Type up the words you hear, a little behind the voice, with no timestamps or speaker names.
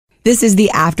This is the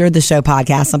After the Show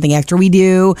podcast, something extra we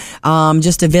do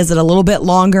just to visit a little bit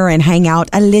longer and hang out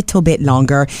a little bit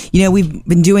longer. You know, we've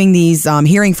been doing these,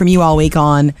 hearing from you all week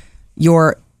on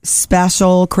your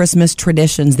special Christmas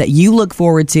traditions that you look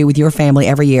forward to with your family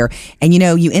every year. And, you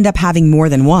know, you end up having more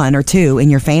than one or two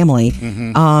in your family.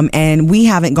 Mm-hmm. And we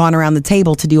haven't gone around the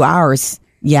table to do ours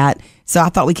yet. So I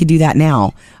thought we could do that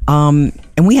now. And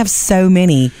we have so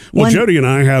many. Well, Jody and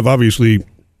I have obviously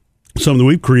something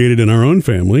we've created in our own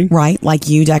family. Right, like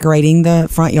you decorating the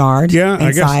front yard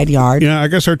and side yard. Yeah, I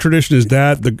guess our tradition is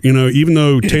that, even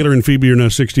though Taylor and Phoebe are now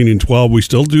 16 and 12, we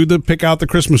still do pick out the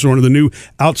Christmas ornament, the new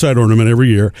outside ornament every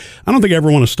year. I don't think I ever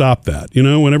want to stop that. You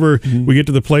know, whenever we get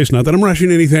to the place, not that I'm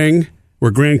rushing anything, where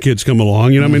grandkids come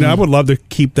along, I mean, I would love to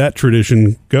keep that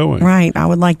tradition going. Right, I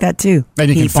would like that too. And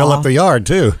you can fill up the yard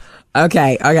too.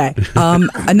 Okay.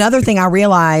 Another thing I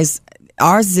realized,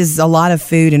 ours is a lot of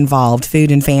food involved,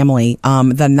 food and family.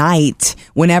 The night,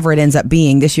 whenever it ends up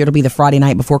being, this year it'll be the Friday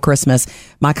night before Christmas,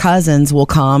 my cousins will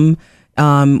come,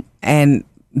 and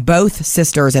both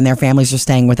sisters and their families are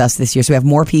staying with us this year. So we have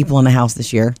more people in the house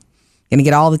this year. Gonna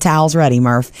get all the towels ready,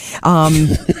 Murph.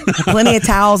 Plenty of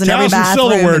towels in every bathroom.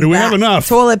 And silverware. Do we have enough?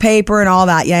 Toilet paper and all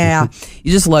that. Yeah.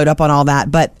 You just load up on all that.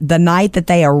 But the night that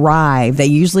they arrive, they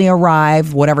usually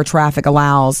arrive, whatever traffic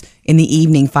allows, in the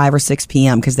evening, 5 or 6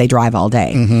 p.m. because they drive all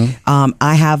day. Mm-hmm.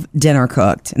 I have dinner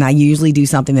cooked, and I usually do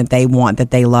something that they want,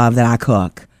 that they love, that I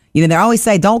cook. You know, they always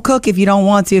say, don't cook if you don't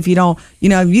want to. If you don't,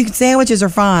 sandwiches are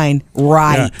fine.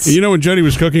 Right. Yeah. You know, when Jody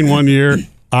was cooking one year,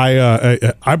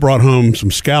 I brought home some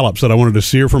scallops that I wanted to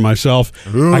sear for myself.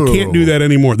 Ooh. I can't do that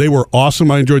anymore. They were awesome.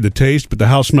 I enjoyed the taste, but the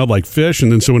house smelled like fish.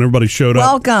 And then so when everybody showed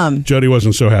up, Jody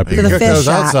wasn't so happy. You can cook those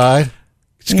outside.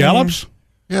 Scallops?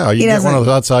 Yeah, you get one of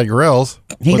those outside grills.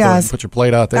 He does. Put your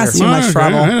plate out there. That's too much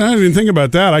trouble. I didn't even think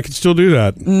about that. I could still do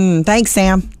that. Thanks,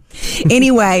 Sam.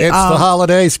 Anyway, it's the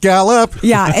holiday scallop.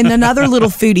 Yeah, and another little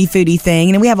foodie thing,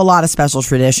 and we have a lot of special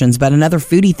traditions, but another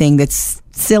foodie thing that's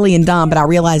silly and dumb, but I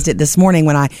realized it this morning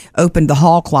when I opened the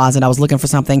hall closet. I was looking for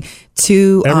something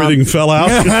to... Everything fell out?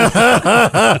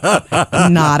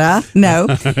 Nada. No.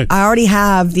 I already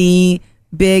have the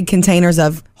big containers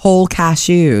of whole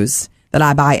cashews that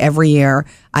I buy every year.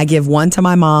 I give one to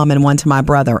my mom and one to my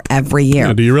brother every year.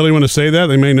 Now, do you really want to say that?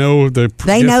 They may know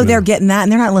they know they're getting that,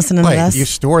 and they're not listening to this. You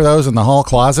store those in the hall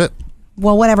closet?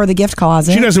 Well, whatever, the gift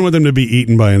closet. She doesn't want them to be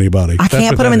eaten by anybody. I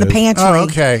can't put them in the pantry. Oh,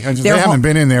 okay. They haven't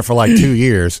been in there for like 2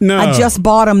 years. No. I just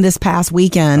bought them this past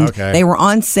weekend. Okay. They were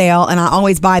on sale, and I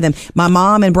always buy them. My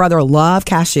mom and brother love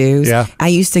cashews. Yeah. I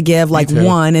used to give like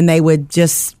one, and they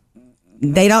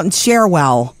don't share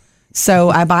well. So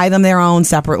I buy them their own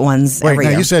separate ones every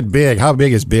year. You said big. How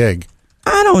big is big?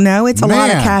 I don't know. It's a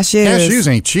lot of cashews. Cashews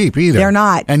ain't cheap either. They're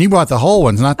not. And you bought the whole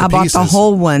ones, not the pieces. I bought the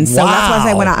whole ones. So that's why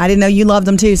I say I didn't know you loved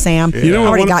them too, Sam. Yeah. I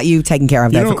already got you taken care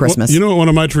of for Christmas. You know what one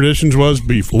of my traditions was?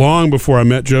 Long before I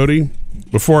met Jody,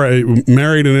 before I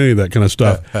married and any of that kind of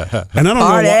stuff. And I don't know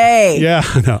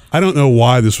why, I don't know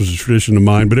why this was a tradition of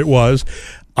mine, but it was.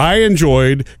 I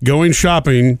enjoyed going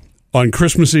shopping on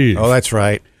Christmas Eve. Oh, that's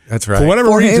right. That's right. For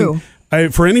whatever reason. Who?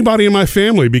 For anybody in my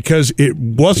family, because it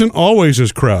wasn't always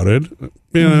as crowded.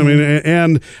 You know what I mean?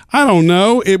 And I don't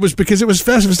know. It was because it was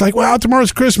festive. It's like, wow,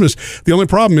 tomorrow's Christmas. The only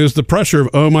problem is the pressure of,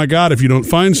 oh my God, if you don't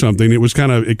find something,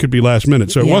 it could be last minute.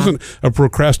 So it wasn't a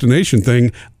procrastination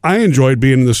thing. I enjoyed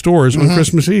being in the stores on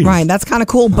Christmas Eve. Right. That's kind of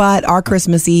cool. But our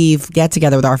Christmas Eve get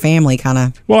together with our family kind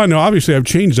of. Well, I know. Obviously, I've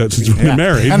changed that since we've been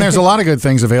married. And there's a lot of good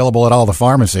things available at all the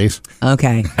pharmacies.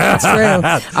 Okay. That's true.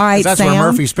 All right, that's Sam.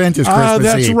 where Murphy spent his Christmas Eve.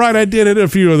 That's right. I did a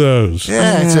few of those.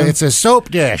 Yeah, it's a soap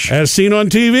dish. As seen on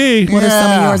TV. What are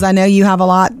some of yours? I know you have a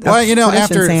lot of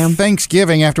after Sam.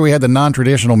 Thanksgiving, after we had the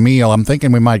non-traditional meal, I'm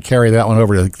thinking we might carry that one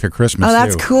over to Christmas. Oh,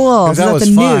 that's cool. That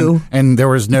was fun. New. And there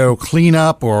was no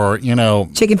cleanup or,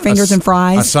 chicken fingers and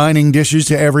fries. Assigning dishes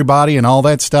to everybody and all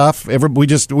that stuff.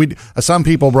 Some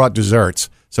people brought desserts,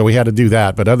 so we had to do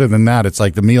that. But other than that, it's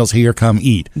like the meals here, come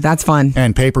eat. That's fun.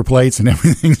 And paper plates and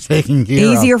everything's taken care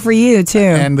of. Easier for you, too.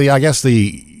 And I guess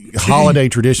the holiday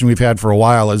tradition we've had for a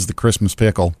while is the Christmas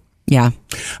pickle. Yeah.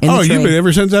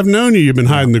 Ever since I've known you've been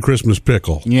hiding the Christmas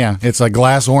pickle. Yeah, it's a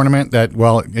glass ornament that,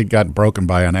 it got broken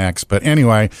by an ex. But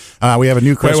anyway, we have a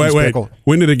new Christmas pickle.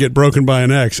 When did it get broken by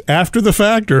an ex? After the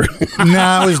fact, or?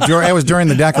 No, it was during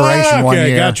the decoration one year.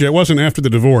 Okay, gotcha. It wasn't after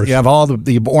the divorce. Yeah, of all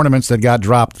the ornaments that got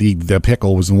dropped, the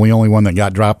pickle was the only one that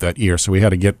got dropped that year. So we had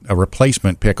to get a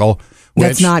replacement pickle.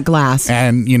 That's not glass.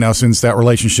 And, since that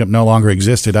relationship no longer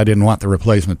existed, I didn't want the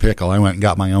replacement pickle. I went and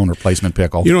got my own replacement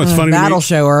pickle. You know what's funny? That'll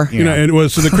show her. And it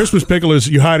was, so the Christmas pickle is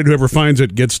you hide it, whoever finds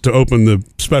it gets to open the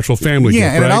special family gift,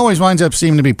 and right? it always winds up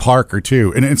seeming to be Parker,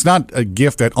 too. And it's not a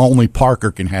gift that only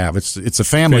Parker can have. It's a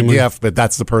family gift, but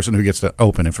that's the person who gets to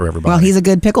open it for everybody. Well, he's a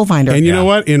good pickle finder. And you know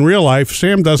what? In real life,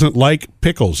 Sam doesn't like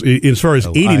pickles. As far as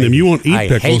eating them, you won't eat I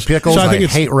pickles. hate pickles. So I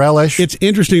hate relish. It's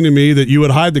interesting to me that you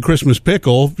would hide the Christmas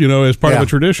pickle, as part of a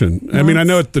tradition. I mean, I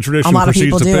know the tradition a lot of precedes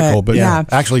people the do pickle, it. but Yeah.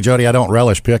 Actually, Jody, I don't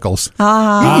relish pickles.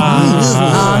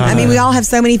 I mean, we all have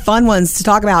so many fun ones to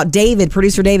talk about. David,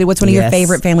 producer David, what's one of your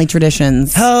favorite family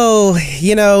traditions? Oh,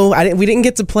 we didn't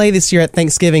get to play this year at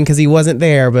Thanksgiving because he wasn't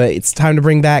there, but it's time to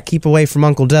bring back Keep Away from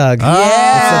Uncle Doug. Yeah.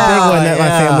 It's a big one that my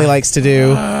family likes to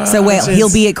do. So wait,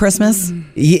 he'll be at Christmas?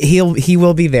 He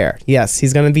will be there. Yes,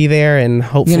 he's going to be there, and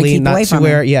hopefully keep away not to from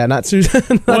where. him. Yeah, not to.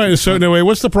 Wait,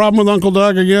 what's the problem with Uncle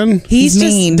Doug again? He's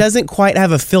just mean. doesn't quite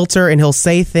have a filter, and he'll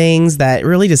say things that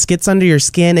really just gets under your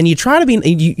skin. And you try to be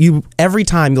you every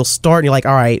time you'll start, and you're like,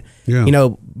 all right,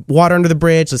 water under the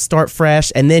bridge, let's start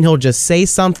fresh, and then he'll just say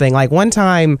something. Like one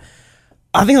time,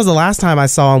 I think it was the last time I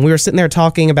saw him. We were sitting there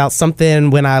talking about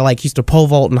something when I used to pole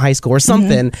vault in high school or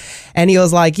something. And he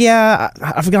was like,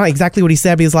 I forgot exactly what he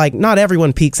said, but he's like, not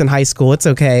everyone peaks in high school. It's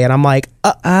okay. And I'm like,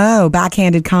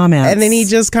 backhanded comments. and then he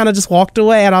just kind of just walked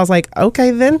away. And I was like,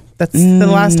 okay, then that's the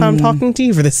last time I'm talking to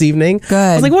you for this evening. Good.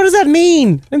 I was like, what does that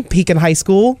mean? I didn't peak in high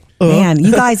school. Man,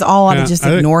 you guys all ought to just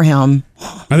ignore him.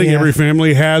 I think every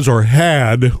family has or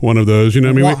had one of those. I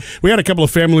mean, we had a couple of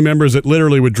family members that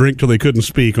literally would drink till they couldn't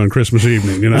speak on Christmas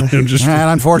evening. And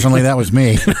unfortunately, that was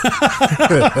me.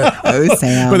 Oh,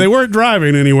 Sam. But they weren't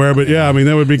driving anywhere. But I mean,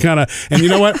 that would be kind of. And you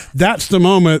know what? That's the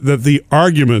moment that the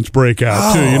arguments break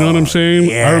out too. You know what I'm saying?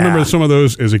 Yeah. I remember some of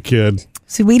those as a kid.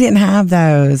 See, we didn't have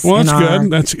those. Well, that's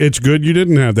good. It's good you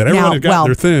didn't have that. Everyone had got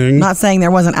their thing. I'm not saying there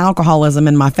wasn't alcoholism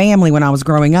in my family when I was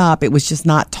growing up. It was just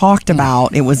not talked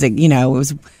about. It was, it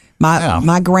was my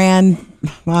dad's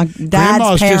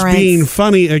Grandma's parents. just being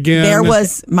funny again. There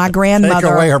was my grandmother.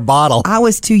 Take away her bottle. I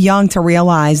was too young to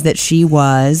realize that she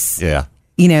was,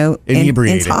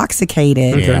 Inebriated.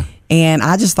 intoxicated. Okay. And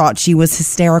I just thought she was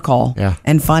hysterical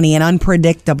and funny and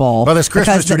unpredictable. Well, this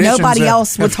Christmas because nobody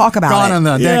else would talk about it.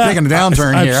 Taking a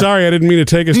downturn I'm here. sorry, I didn't mean to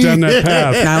take us down that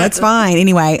path. No, it's fine.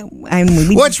 Anyway,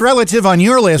 What's relative on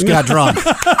your list got drunk?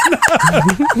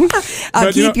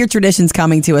 keep your traditions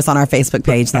coming to us on our Facebook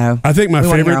page, though. I think my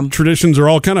favorite traditions are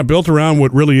all kind of built around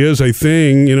what really is a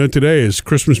thing, today is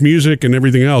Christmas music and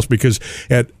everything else. Because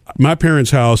at my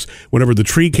parents' house, whenever the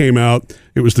tree came out,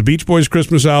 it was the Beach Boys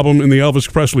Christmas album and the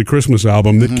Elvis Presley Christmas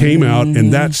album that came out,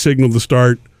 and that signaled the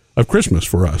start of Christmas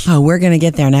for us. Oh, we're going to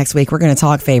get there next week. We're going to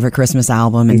talk favorite Christmas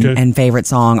album and favorite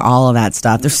song, all of that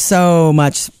stuff. There's so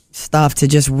much stuff to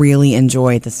just really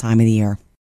enjoy at this time of the year.